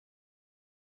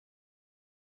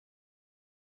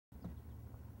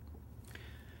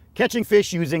Catching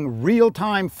fish using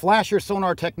real-time flasher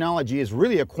sonar technology is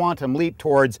really a quantum leap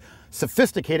towards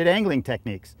sophisticated angling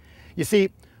techniques. You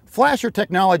see, flasher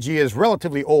technology is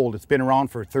relatively old. It's been around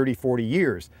for 30, 40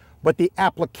 years, but the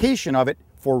application of it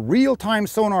for real-time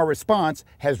sonar response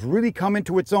has really come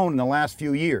into its own in the last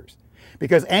few years,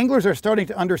 because anglers are starting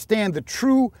to understand the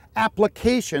true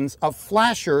applications of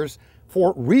flashers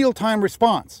for real-time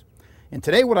response. And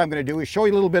today what I'm going to do is show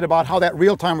you a little bit about how that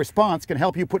real-time response can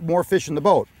help you put more fish in the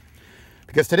boat.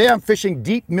 Because today I'm fishing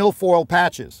deep milfoil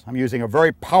patches. I'm using a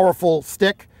very powerful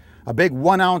stick, a big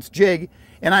 1-ounce jig,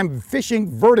 and I'm fishing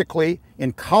vertically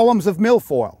in columns of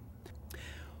milfoil.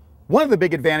 One of the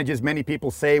big advantages many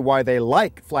people say why they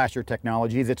like flasher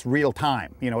technology is it's real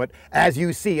time. You know, as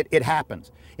you see it, it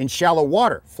happens. In shallow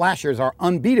water, flashers are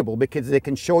unbeatable because they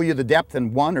can show you the depth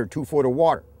in 1 or 2 foot of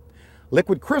water.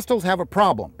 Liquid crystals have a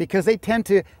problem because they tend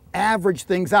to average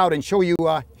things out and show you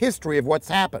a history of what's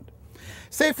happened.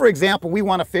 Say, for example, we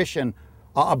want to fish in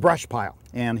a brush pile,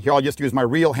 and here I'll just use my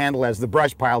reel handle as the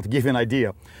brush pile to give you an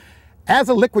idea. As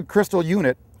a liquid crystal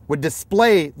unit would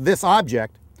display this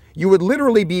object, you would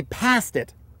literally be past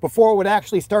it before it would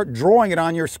actually start drawing it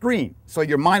on your screen. So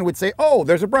your mind would say, oh,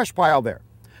 there's a brush pile there.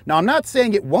 Now, I'm not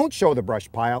saying it won't show the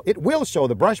brush pile. It will show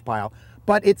the brush pile,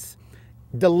 but it's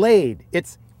delayed.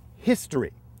 It's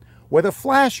history. With a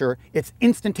flasher, it's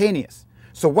instantaneous.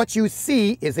 So what you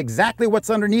see is exactly what's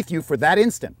underneath you for that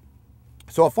instant.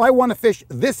 So if I want to fish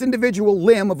this individual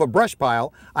limb of a brush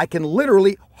pile, I can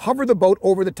literally hover the boat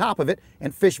over the top of it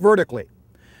and fish vertically.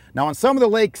 Now, on some of the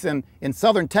lakes in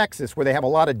southern Texas where they have a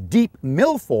lot of deep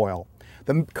milfoil,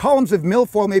 the columns of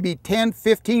milfoil may be 10,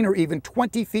 15, or even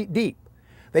 20 feet deep.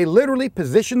 They literally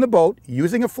position the boat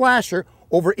using a flasher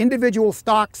over individual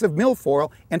stalks of milfoil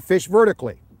and fish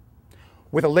vertically.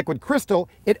 With a liquid crystal,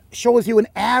 it shows you an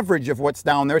average of what's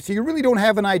down there, so you really don't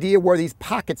have an idea where these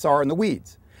pockets are in the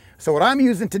weeds. So what I'm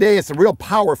using today is some real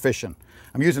power fishing.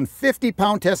 I'm using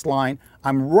 50-pound test line.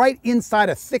 I'm right inside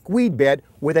a thick weed bed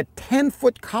with a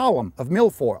 10-foot column of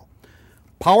milfoil.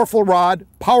 Powerful rod,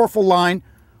 powerful line,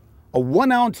 a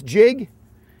 1-ounce jig,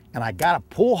 and I gotta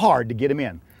pull hard to get them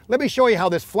in. Let me show you how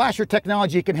this flasher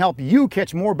technology can help you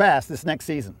catch more bass this next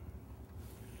season.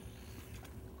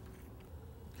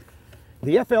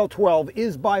 The FL-12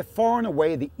 is by far and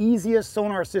away the easiest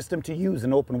sonar system to use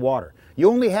in open water. You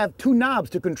only have 2 knobs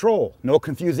to control. No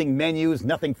confusing menus,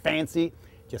 nothing fancy,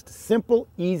 just simple,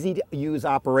 easy to use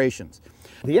operations.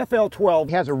 The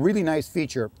FL-12 has a really nice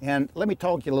feature, and let me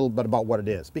talk to you a little bit about what it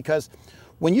is. Because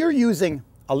when you're using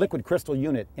a liquid crystal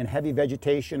unit in heavy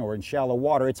vegetation or in shallow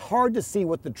water, it's hard to see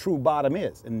what the true bottom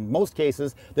is. In most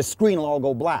cases, the screen will all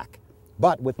go black.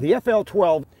 But with the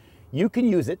FL-12, you can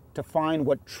use it to find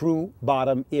what true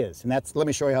bottom is. And let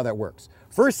me show you how that works.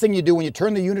 First thing you do when you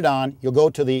turn the unit on, you'll go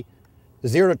to the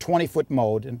 0 to 20 foot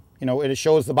mode, and it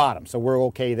shows the bottom, so we're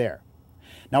okay there.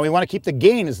 Now we want to keep the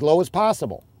gain as low as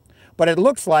possible, but it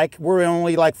looks like we're in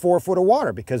only like 4 foot of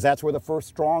water because that's where the first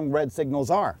strong red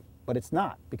signals are, but it's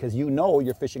not, because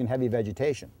you're fishing in heavy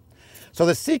vegetation. So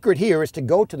the secret here is to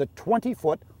go to the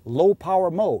 20-foot low power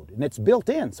mode, and it's built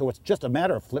in, so it's just a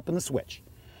matter of flipping the switch.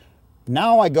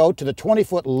 Now I go to the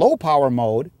 20-foot low power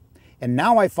mode, and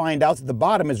now I find out that the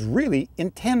bottom is really in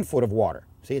 10 foot of water.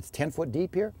 See, it's 10 foot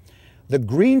deep here. The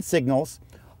green signals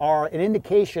are an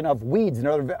indication of weeds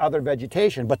and other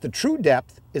vegetation, but the true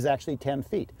depth is actually 10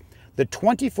 feet. The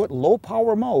 20-foot low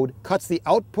power mode cuts the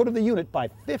output of the unit by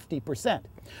 50%.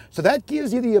 So that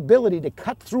gives you the ability to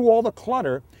cut through all the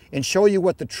clutter and show you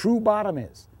what the true bottom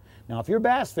is. Now, if you're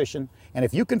bass fishing, and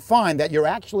if you can find that you're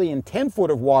actually in 10 foot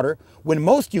of water, when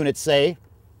most units say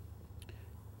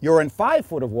you're in 5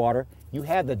 foot of water, you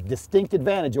have the distinct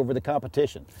advantage over the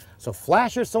competition. So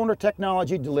flasher sonar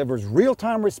technology delivers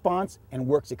real-time response and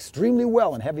works extremely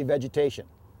well in heavy vegetation.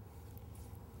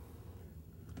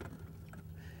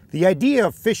 The idea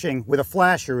of fishing with a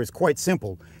flasher is quite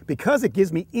simple. Because it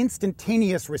gives me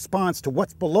instantaneous response to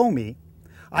what's below me,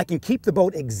 I can keep the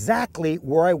boat exactly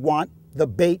where I want the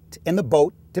bait and the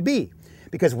boat to be.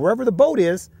 Because wherever the boat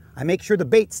is, I make sure the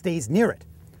bait stays near it.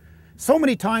 So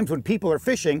many times when people are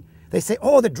fishing, they say,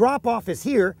 oh, the drop-off is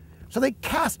here, so they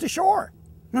cast ashore.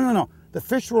 No. The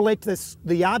fish relate to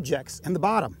the objects and the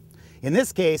bottom. In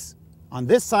this case, on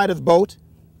this side of the boat,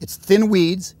 it's thin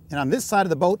weeds, and on this side of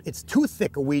the boat, it's too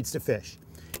thick of weeds to fish.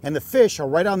 And the fish are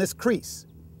right on this crease.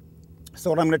 So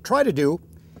what I'm going to try to do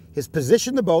is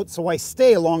position the boat so I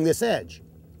stay along this edge.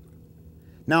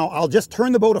 Now, I'll just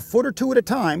turn the boat a foot or 2 at a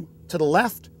time, to the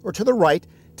left or to the right,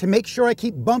 to make sure I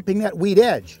keep bumping that weed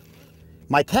edge.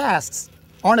 My casts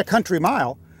aren't a country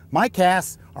mile. My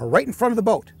casts are right in front of the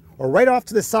boat, or right off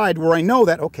to the side where I know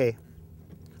that, okay,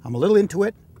 I'm a little into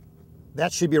it,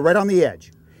 That should be right on the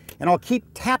edge. And I'll keep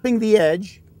tapping the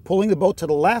edge, pulling the boat to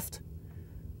the left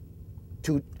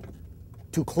to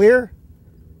clear.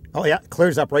 Oh yeah, it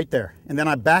clears up right there. And then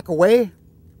I back away,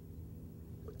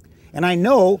 and I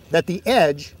know that the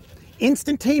edge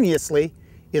instantaneously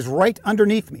is right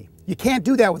underneath me. You can't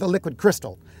do that with a liquid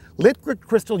crystal. Liquid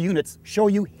crystal units show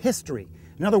you history.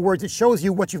 In other words, it shows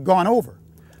you what you've gone over.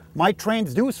 My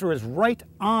transducer is right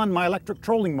on my electric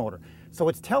trolling motor, so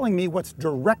it's telling me what's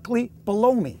directly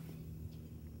below me.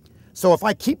 So if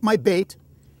I keep my bait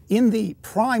in the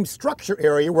prime structure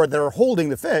area where they're holding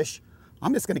the fish,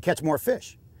 I'm just going to catch more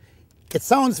fish. It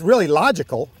sounds really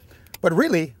logical, but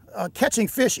really, catching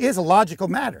fish is a logical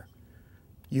matter.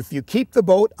 If you keep the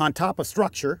boat on top of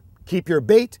structure, keep your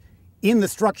bait in the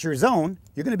structure zone,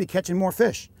 you're going to be catching more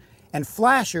fish. And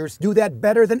flashers do that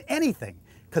better than anything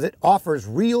because it offers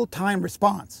real-time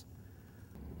response.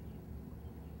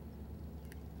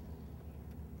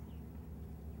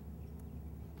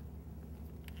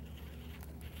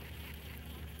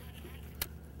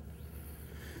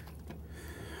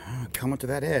 Coming to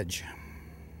that edge.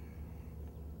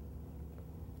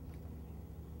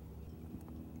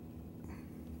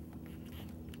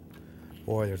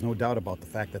 Boy, there's no doubt about the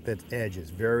fact that that edge is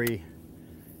very,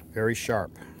 very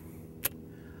sharp.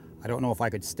 I don't know if I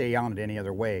could stay on it any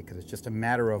other way because it's just a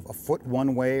matter of a foot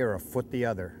one way or a foot the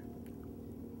other.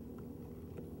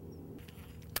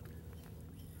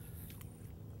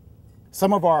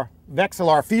 Some of our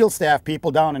Vexilar field staff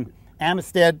people down in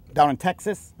Amistad, down in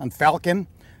Texas, on Falcon,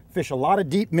 fish a lot of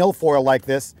deep milfoil like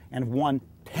this and won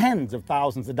tens of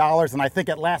thousands of dollars, and I think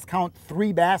at last count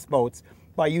 3 bass boats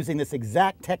by using this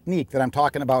exact technique that I'm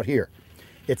talking about here.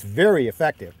 It's very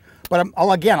effective. But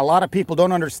again, a lot of people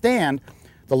don't understand.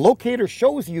 The locator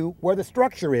shows you where the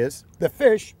structure is. The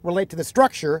fish relate to the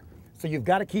structure, so you've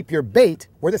got to keep your bait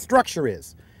where the structure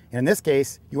is. And in this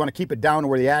case, you want to keep it down to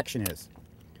where the action is.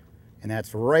 And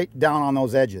that's right down on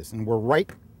those edges. And we're right,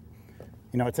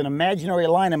 you know, it's an imaginary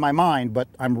line in my mind, but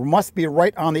I must be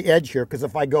right on the edge here, because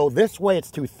if I go this way,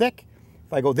 it's too thick.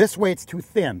 If I go this way, it's too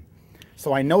thin.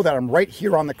 So I know that I'm right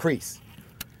here on the crease.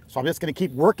 So I'm just going to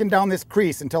keep working down this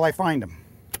crease until I find him.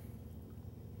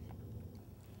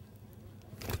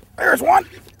 There's one.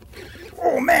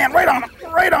 Oh man, right on him,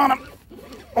 right on him.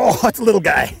 Oh, that's a little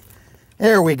guy.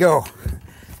 There we go.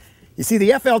 You see,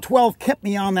 the FL-12 kept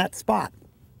me on that spot.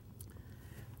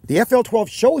 The FL-12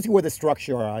 shows you where the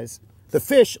structure is. The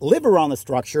fish live around the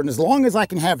structure, and as long as I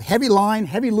can have heavy line,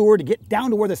 heavy lure to get down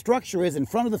to where the structure is in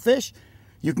front of the fish,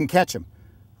 you can catch them.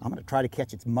 I'm going to try to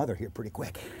catch its mother here pretty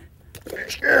quick.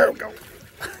 There we go.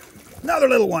 Another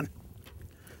little one.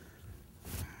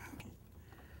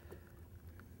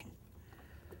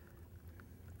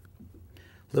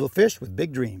 Little fish with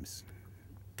big dreams.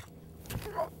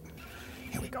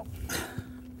 Here we go.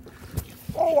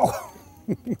 Oh!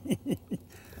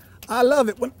 I love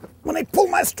it when they pull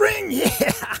my string,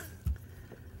 yeah!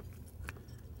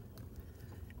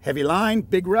 Heavy line,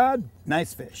 big rod,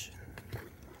 nice fish.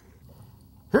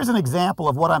 Here's an example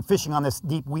of what I'm fishing on this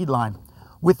deep weed line.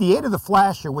 With the aid of the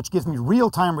flasher, which gives me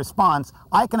real-time response,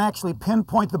 I can actually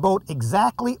pinpoint the boat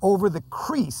exactly over the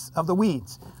crease of the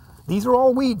weeds. These are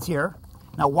all weeds here.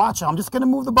 Now watch, I'm just going to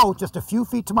move the boat just a few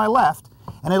feet to my left,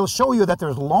 and it'll show you that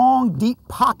there's long, deep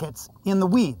pockets in the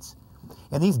weeds.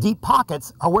 And these deep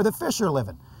pockets are where the fish are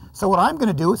living. So what I'm going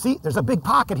to do, see, there's a big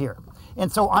pocket here. And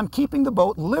so I'm keeping the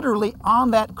boat literally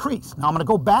on that crease. Now I'm going to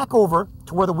go back over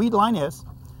to where the weed line is,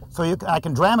 so I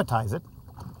can dramatize it.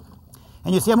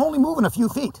 And you see, I'm only moving a few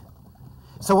feet.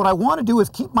 So what I want to do is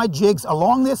keep my jigs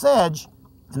along this edge,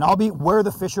 and I'll be where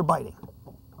the fish are biting.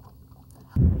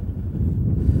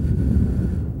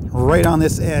 Right on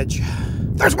this edge.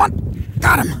 There's one!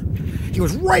 Got him! He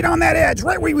was right on that edge,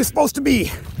 right where he was supposed to be.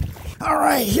 All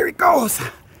right, here he goes.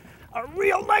 A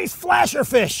real nice flasher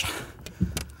fish.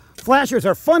 Flashers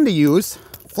are fun to use.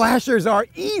 Flashers are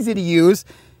easy to use.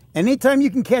 Anytime you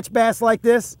can catch bass like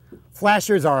this,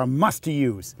 flashers are a must to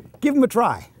use. Give them a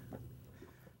try.